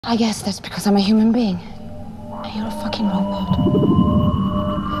I guess that's because I'm a human being. You're a fucking robot.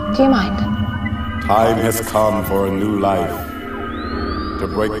 Do you mind? Time has come for a new life. To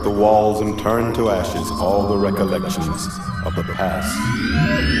break the walls and turn to ashes all the recollections of the past.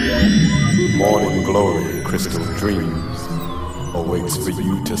 Morning glory and crystal dreams awaits for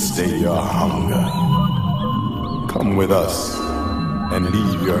you to stay your hunger. Come with us and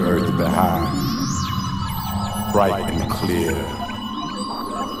leave your earth behind. Bright and clear.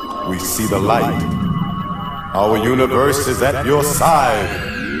 We see the light. Our universe is at your side.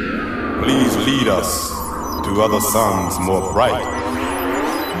 Please lead us to other suns more bright.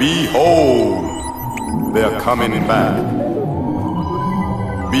 Behold, they're coming back.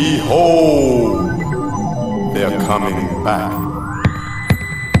 Behold, they're coming back.